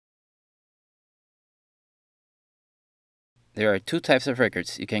There are two types of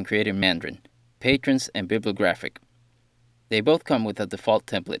records you can create in Mandarin, patrons and bibliographic. They both come with a default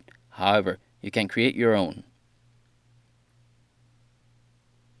template. However, you can create your own.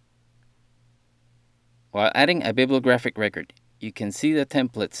 While adding a bibliographic record, you can see the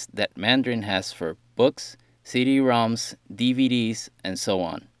templates that Mandarin has for books, CD-ROMs, DVDs, and so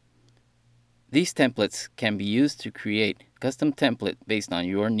on. These templates can be used to create a custom template based on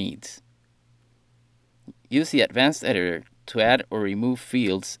your needs. Use the Advanced Editor to add or remove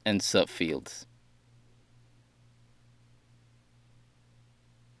fields and subfields.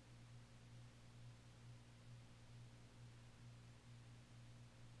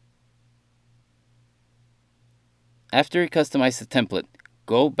 After you customize the template,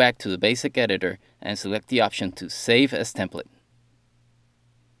 go back to the basic editor and select the option to Save as Template.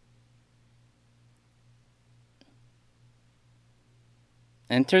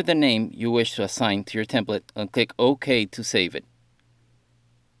 Enter the name you wish to assign to your template and click OK to save it.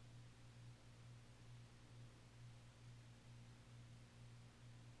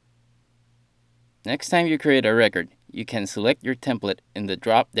 Next time you create a record, you can select your template in the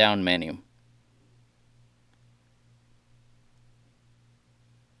drop-down menu.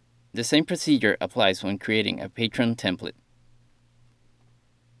 The same procedure applies when creating a patron template.